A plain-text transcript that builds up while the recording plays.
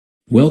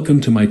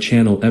Welcome to my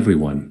channel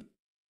everyone.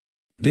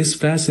 This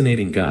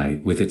fascinating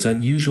guy, with its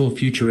unusual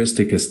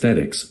futuristic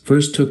aesthetics,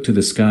 first took to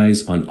the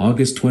skies on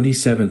August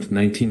 27,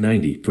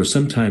 1990. For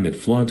some time it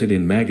flaunted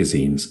in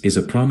magazines, is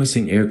a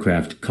promising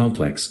aircraft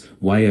complex,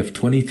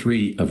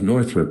 YF-23 of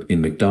Northrop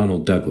in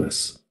McDonnell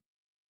Douglas.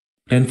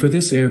 And for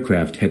this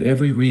aircraft had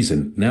every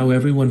reason. Now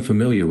everyone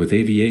familiar with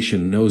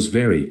aviation knows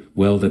very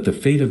well that the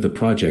fate of the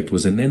project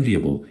was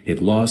unenviable.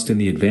 It lost in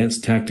the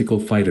Advanced Tactical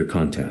Fighter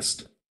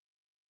Contest,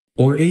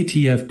 or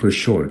ATF per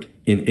short,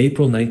 in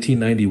April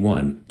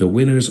 1991. The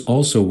winners,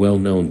 also well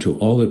known to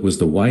all, it was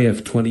the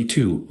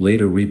YF-22,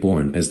 later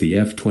reborn as the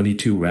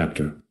F-22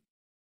 Raptor.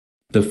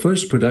 The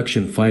first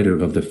production fighter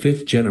of the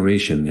fifth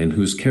generation, and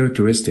whose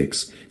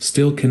characteristics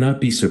still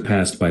cannot be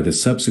surpassed by the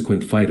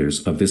subsequent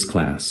fighters of this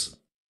class.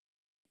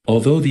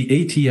 Although the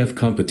ATF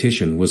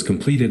competition was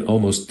completed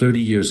almost 30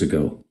 years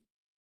ago,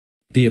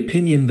 the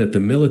opinion that the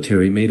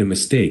military made a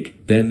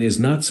mistake then is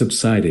not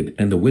subsided,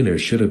 and the winner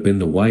should have been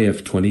the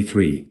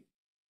YF-23.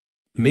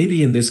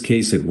 Maybe in this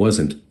case it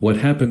wasn't. What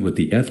happened with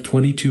the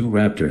F-22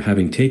 Raptor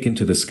having taken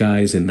to the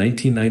skies in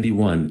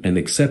 1991 and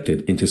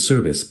accepted into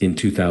service in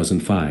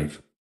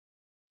 2005?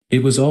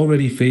 It was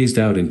already phased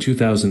out in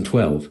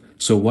 2012,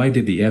 so why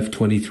did the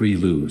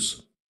F-23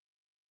 lose?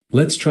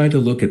 Let's try to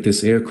look at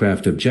this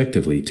aircraft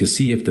objectively to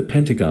see if the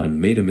Pentagon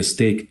made a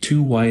mistake.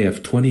 Two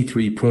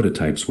YF-23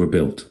 prototypes were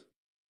built.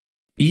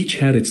 Each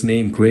had its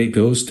name Grey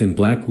Ghost and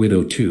Black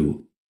Widow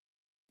 2.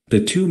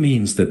 The 2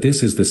 means that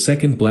this is the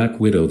second Black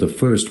Widow. The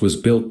first was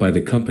built by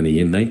the company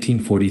in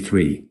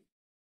 1943.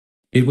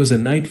 It was a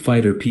night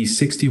fighter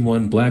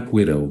P-61 Black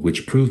Widow,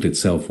 which proved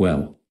itself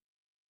well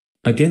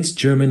against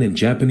German and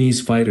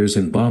Japanese fighters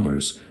and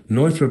bombers.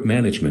 Northrop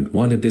management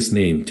wanted this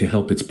name to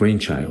help its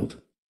brainchild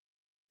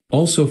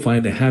also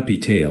find a happy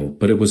tale,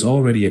 but it was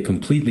already a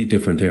completely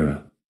different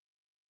era.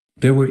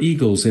 There were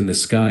eagles in the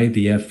sky,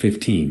 the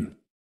F-15,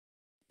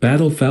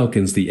 battle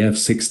falcons, the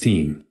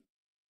F-16,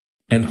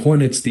 and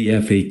hornets, the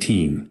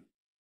F-18,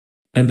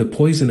 and the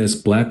poisonous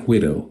Black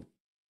Widow.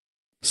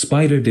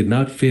 Spider did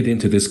not fit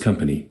into this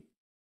company.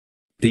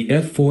 The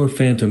F-4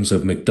 Phantoms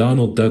of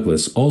McDonnell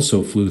Douglas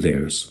also flew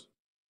theirs.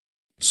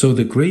 So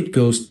the Great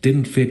Ghost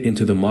didn't fit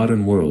into the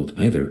modern world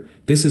either.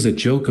 This is a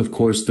joke, of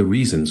course. The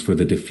reasons for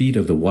the defeat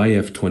of the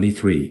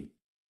YF-23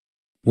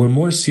 were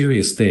more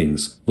serious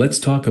things. Let's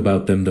talk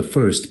about them. The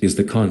first is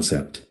the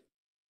concept.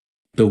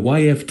 The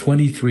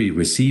YF-23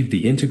 received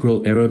the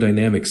integral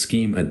aerodynamic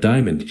scheme, a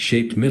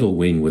diamond-shaped middle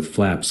wing with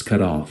flaps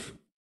cut off,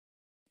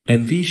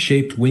 and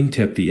V-shaped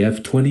wingtip. The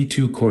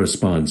F-22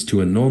 corresponds to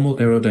a normal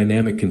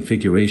aerodynamic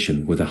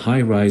configuration with a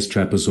high-rise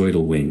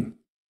trapezoidal wing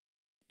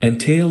and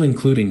tail,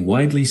 including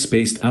widely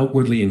spaced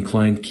outwardly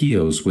inclined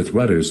keels with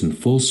rudders and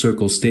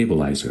full-circle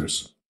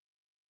stabilizers.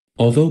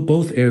 Although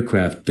both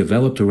aircraft,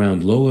 developed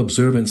around low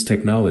observance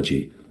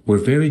technology, were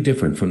very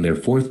different from their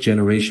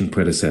fourth-generation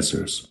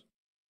predecessors.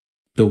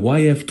 The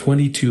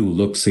YF-22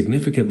 looked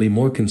significantly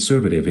more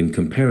conservative in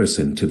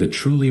comparison to the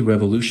truly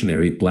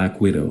revolutionary Black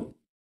Widow.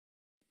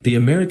 The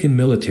American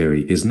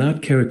military is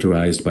not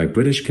characterized by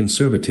British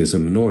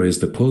conservatism, nor is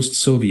the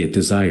post-Soviet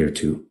desire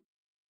to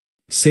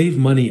save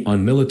money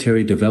on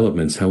military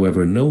developments.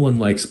 However, no one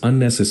likes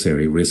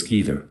unnecessary risk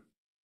either,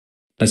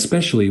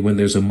 especially when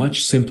there's a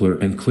much simpler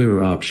and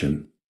clearer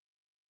option.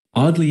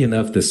 Oddly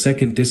enough, the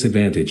second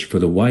disadvantage for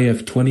the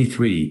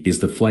YF-23 is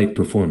the flight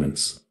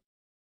performance.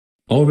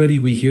 Already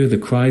we hear the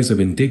cries of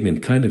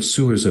indignant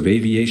connoisseurs of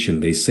aviation.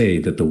 They say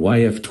that the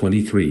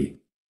YF-23,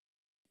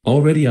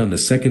 already on the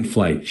second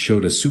flight,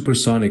 showed a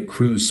supersonic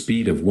cruise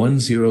speed of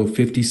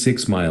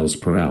 1056 miles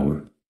per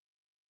hour.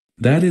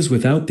 That is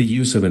without the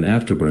use of an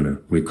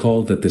afterburner.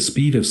 Recall that the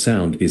speed of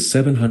sound is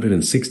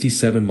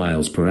 767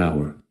 miles per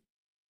hour.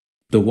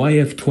 The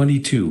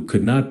YF-22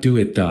 could not do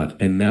it.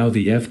 And now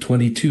the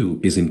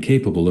F-22 is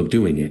incapable of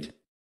doing it.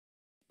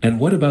 And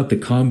what about the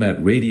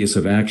combat radius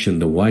of action?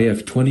 The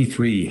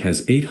YF-23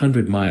 has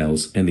 800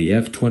 miles and the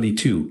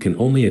F-22 can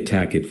only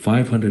attack at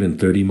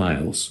 530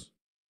 miles.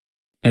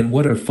 And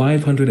what are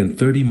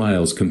 530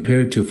 miles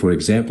compared to, for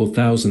example,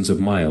 thousands of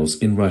miles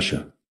in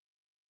Russia?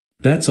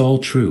 That's all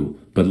true,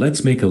 but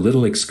let's make a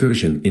little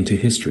excursion into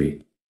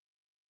history.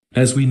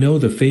 As we know,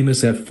 the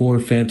famous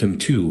F-4 Phantom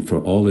II, for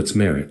all its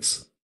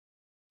merits,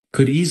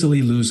 could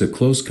easily lose a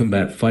close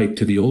combat fight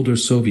to the older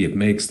Soviet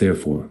MiGs.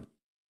 Therefore,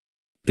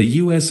 the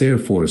U.S. Air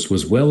Force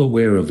was well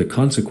aware of the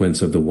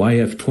consequence of the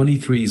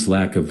YF-23's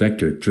lack of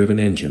vector-driven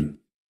engine,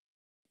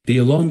 the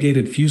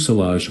elongated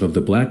fuselage of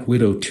the Black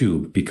Widow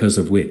tube, because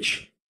of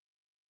which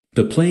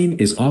the plane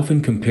is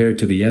often compared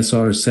to the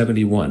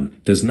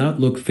SR-71, does not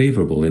look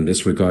favorable in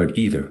this regard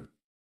either,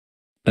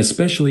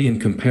 especially in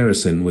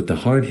comparison with the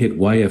hard-hit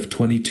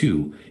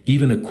YF-22.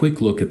 Even a quick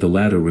look at the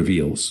latter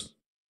reveals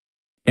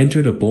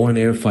entered a born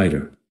air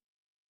fighter,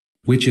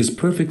 which is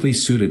perfectly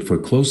suited for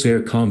close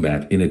air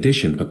combat. In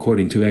addition,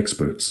 according to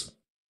experts,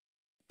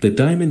 the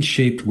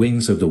diamond-shaped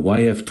wings of the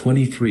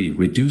YF-23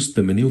 reduced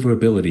the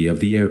maneuverability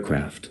of the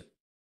aircraft.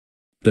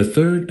 The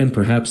third and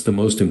perhaps the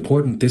most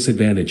important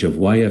disadvantage of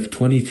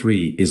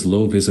YF-23 is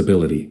low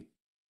visibility.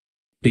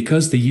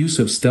 Because the use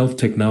of stealth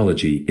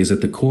technology is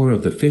at the core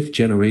of the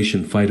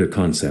fifth-generation fighter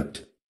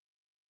concept.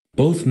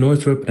 Both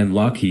Northrop and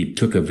Lockheed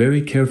took a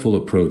very careful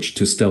approach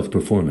to stealth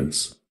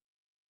performance.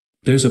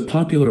 There's a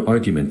popular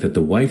argument that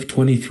the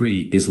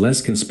YF-23 is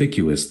less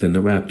conspicuous than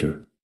the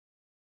Raptor.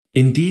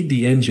 Indeed,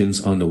 the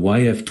engines on the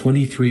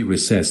YF-23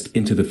 recessed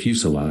into the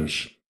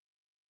fuselage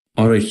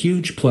are a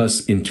huge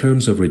plus in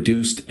terms of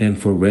reduced and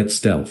infrared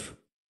stealth.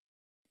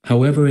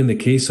 However, in the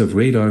case of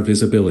radar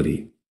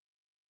visibility,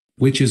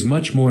 which is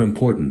much more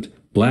important,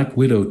 Black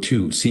Widow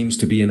 2 seems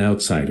to be an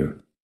outsider.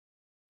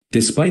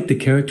 Despite the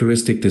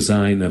characteristic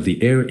design of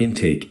the air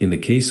intake in the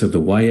case of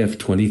the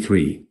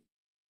YF-23,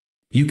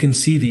 you can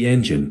see the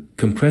engine,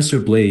 compressor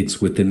blades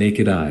with the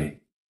naked eye,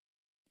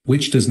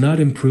 which does not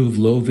improve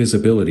low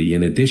visibility.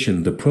 In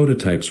addition, the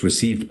prototypes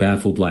received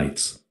baffled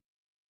lights.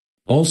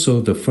 Also,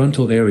 the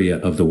frontal area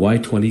of the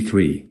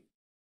Y-23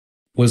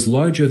 was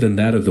larger than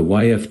that of the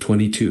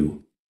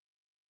YF-22,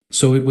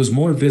 so it was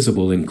more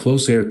visible in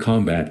close air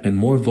combat and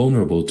more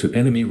vulnerable to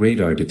enemy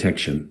radar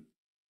detection.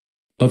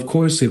 Of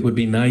course, it would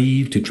be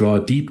naive to draw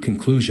deep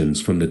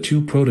conclusions from the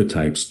two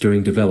prototypes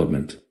during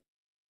development.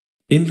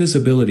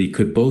 Invisibility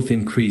could both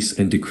increase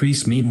and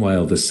decrease.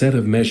 Meanwhile, the set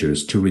of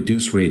measures to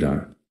reduce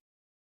radar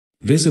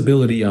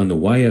visibility on the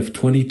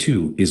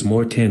YF-22 is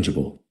more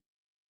tangible.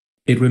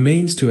 It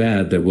remains to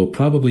add that we'll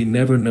probably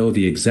never know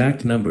the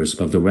exact numbers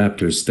of the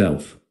Raptor's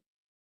stealth,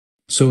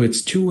 so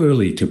it's too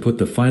early to put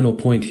the final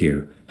point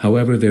here.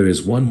 However, there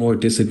is one more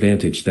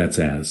disadvantage that's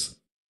as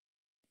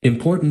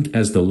important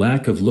as the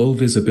lack of low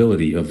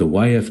visibility of the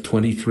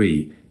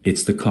YF-23,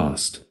 it's the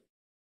cost.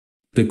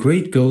 The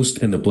Great Ghost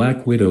and the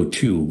Black Widow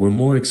 2 were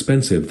more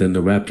expensive than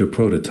the Raptor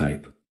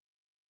prototype.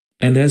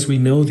 And as we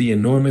know, the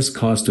enormous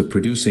cost of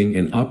producing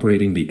and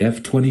operating the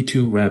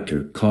F-22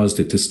 Raptor caused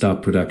it to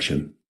stop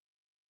production.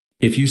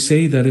 If you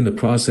say that in the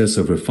process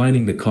of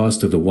refining the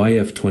cost of the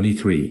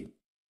YF-23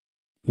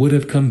 would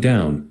have come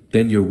down,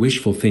 then you're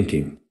wishful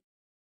thinking.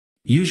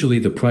 Usually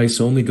the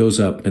price only goes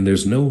up and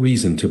there's no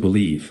reason to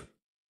believe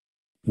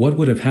what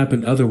would have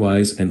happened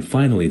otherwise. And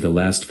finally, the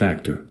last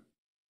factor.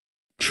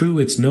 True,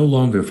 it's no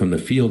longer from the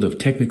field of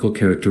technical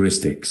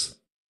characteristics,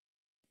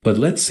 but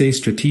let's say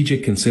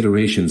strategic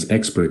considerations.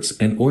 Experts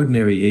and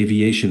ordinary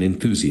aviation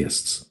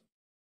enthusiasts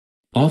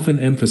often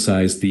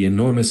emphasize the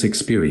enormous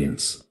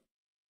experience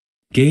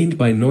gained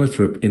by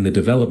Northrop in the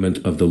development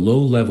of the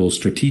low-level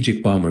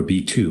strategic bomber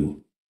B-2.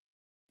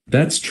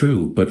 That's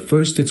true, but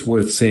first it's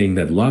worth saying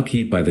that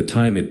Lockheed, by the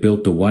time it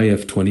built the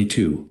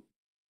YF-22,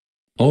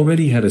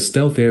 already had a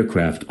stealth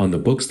aircraft on the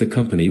books. The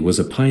company was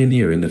a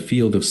pioneer in the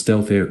field of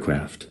stealth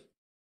aircraft,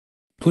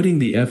 putting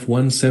the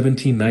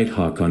F-117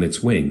 Nighthawk on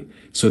its wing,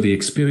 so the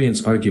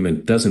experience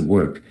argument doesn't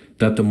work.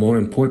 The more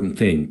important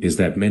thing is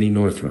that many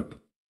Northrop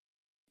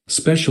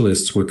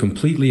specialists were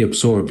completely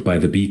absorbed by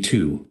the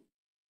B-2,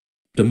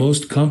 the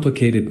most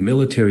complicated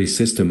military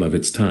system of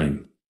its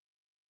time,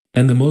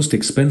 and the most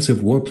expensive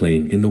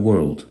warplane in the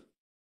world,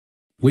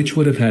 which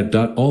would have had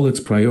all its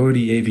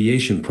priority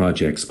aviation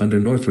projects under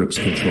Northrop's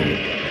control.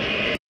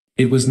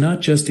 It was not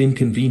just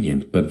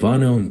inconvenient but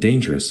von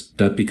dangerous,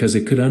 because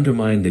it could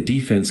undermine the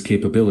defense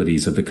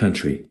capabilities of the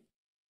country.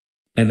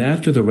 And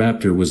after the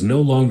Raptor was no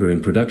longer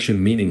in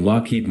production, meaning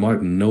Lockheed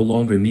Martin no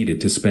longer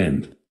needed to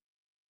spend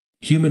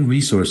human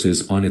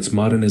resources on its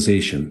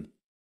modernization,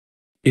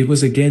 it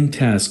was again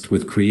tasked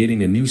with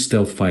creating a new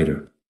stealth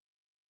fighter.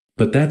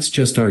 But that's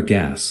just our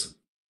guess.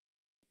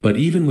 But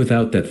even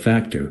without that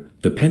factor,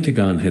 the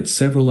Pentagon had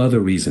several other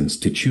reasons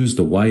to choose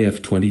the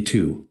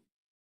YF-22.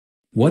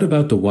 What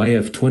about the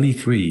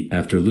YF-23?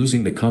 After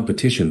losing the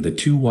competition, the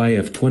two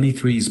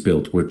YF-23s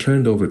built were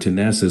turned over to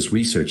NASA's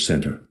Research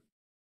Center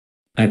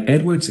at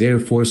Edwards Air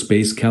Force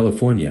Base,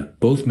 California.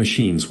 Both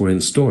machines were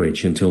in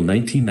storage until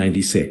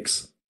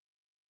 1996,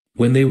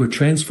 when they were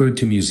transferred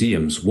to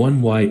museums.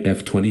 One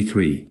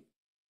YF-23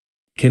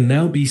 can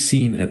now be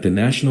seen at the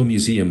National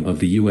Museum of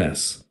the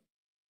U.S.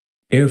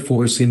 Air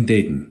Force in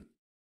Dayton.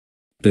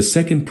 The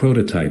second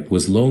prototype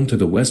was loaned to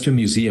the Western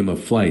Museum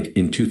of Flight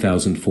in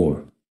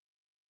 2004.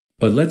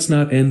 But let's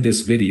not end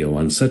this video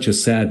on such a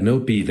sad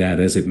note. Be that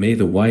as it may,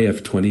 the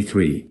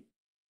YF-23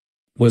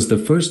 was the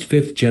first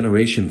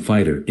fifth-generation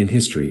fighter in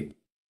history.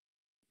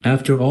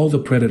 After all, the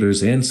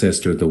Predator's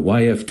ancestor, the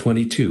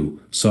YF-22,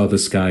 saw the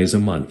skies a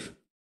month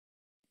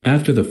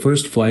after the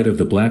first flight of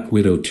the Black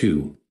Widow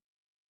 2.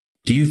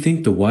 Do you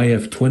think the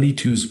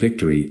YF-22's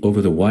victory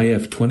over the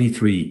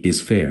YF-23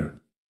 is fair?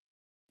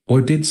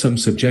 Or did some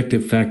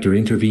subjective factor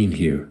intervene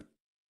here?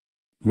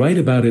 Write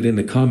about it in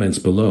the comments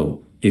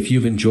below. If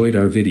you've enjoyed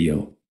our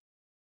video,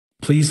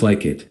 please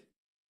like it,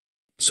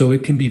 so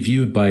it can be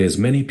viewed by as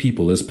many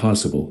people as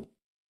possible.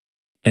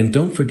 And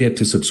don't forget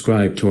to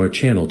subscribe to our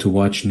channel to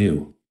watch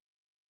new,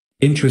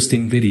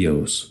 interesting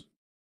videos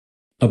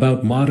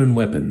about modern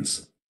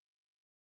weapons.